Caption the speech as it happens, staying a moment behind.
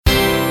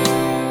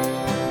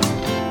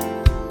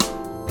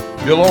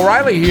Bill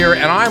O'Reilly here,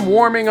 and I'm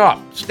warming up.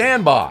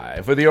 Stand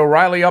by for the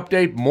O'Reilly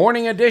Update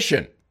Morning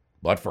Edition.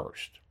 But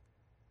first.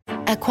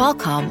 At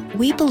Qualcomm,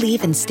 we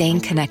believe in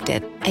staying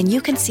connected, and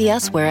you can see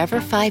us wherever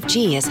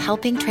 5G is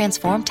helping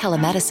transform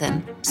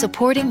telemedicine,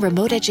 supporting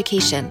remote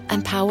education,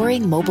 and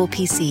powering mobile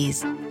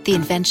PCs. The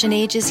Invention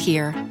Age is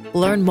here.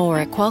 Learn more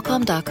at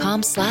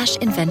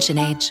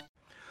qualcomm.com/inventionage.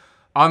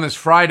 On this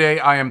Friday,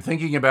 I am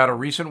thinking about a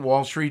recent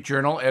Wall Street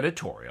Journal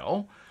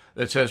editorial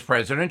that says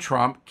President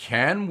Trump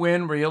can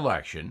win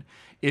re-election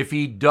if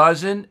he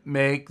doesn't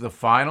make the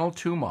final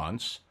 2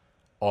 months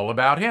all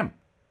about him.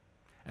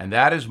 And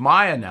that is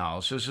my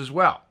analysis as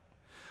well.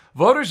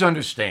 Voters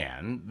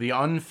understand the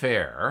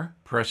unfair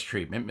press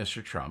treatment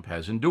Mr. Trump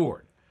has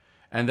endured,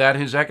 and that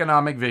his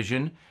economic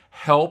vision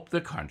helped the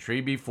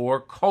country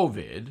before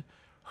COVID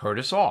hurt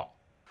us all.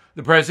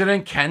 The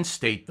president can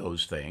state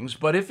those things,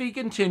 but if he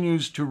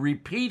continues to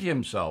repeat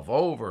himself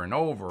over and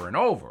over and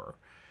over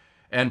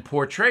and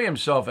portray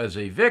himself as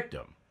a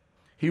victim,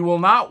 he will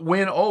not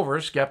win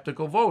over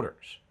skeptical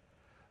voters.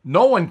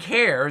 No one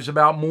cares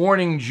about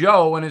Morning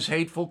Joe and his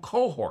hateful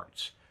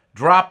cohorts.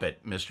 Drop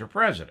it, Mr.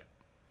 President.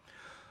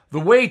 The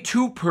way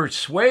to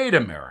persuade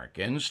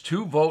Americans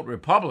to vote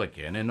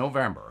Republican in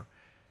November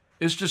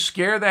is to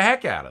scare the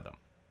heck out of them.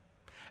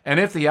 And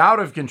if the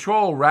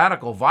out-of-control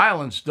radical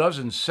violence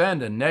doesn't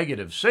send a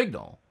negative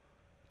signal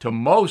to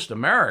most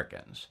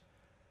Americans,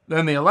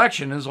 then the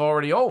election is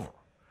already over.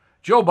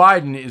 Joe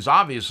Biden is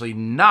obviously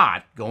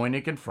not going to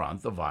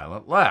confront the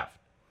violent left.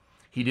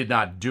 He did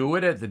not do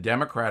it at the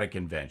Democratic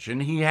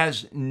convention. He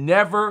has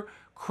never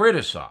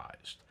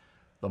criticized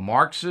the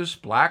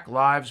Marxist Black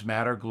Lives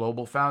Matter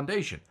Global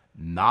Foundation,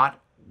 not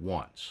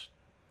once.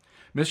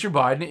 Mr.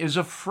 Biden is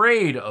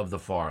afraid of the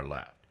far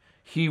left.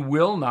 He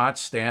will not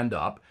stand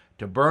up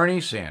to Bernie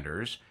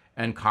Sanders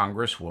and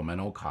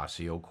Congresswoman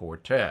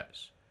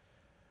Ocasio-Cortez.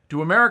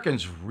 Do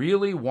Americans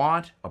really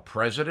want a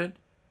president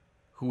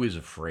who is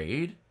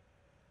afraid?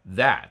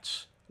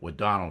 That's what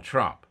Donald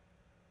Trump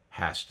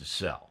has to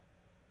sell.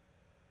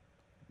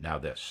 Now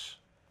this.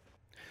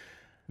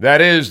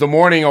 That is the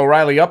Morning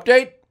O'Reilly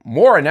Update.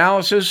 More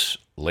analysis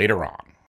later on.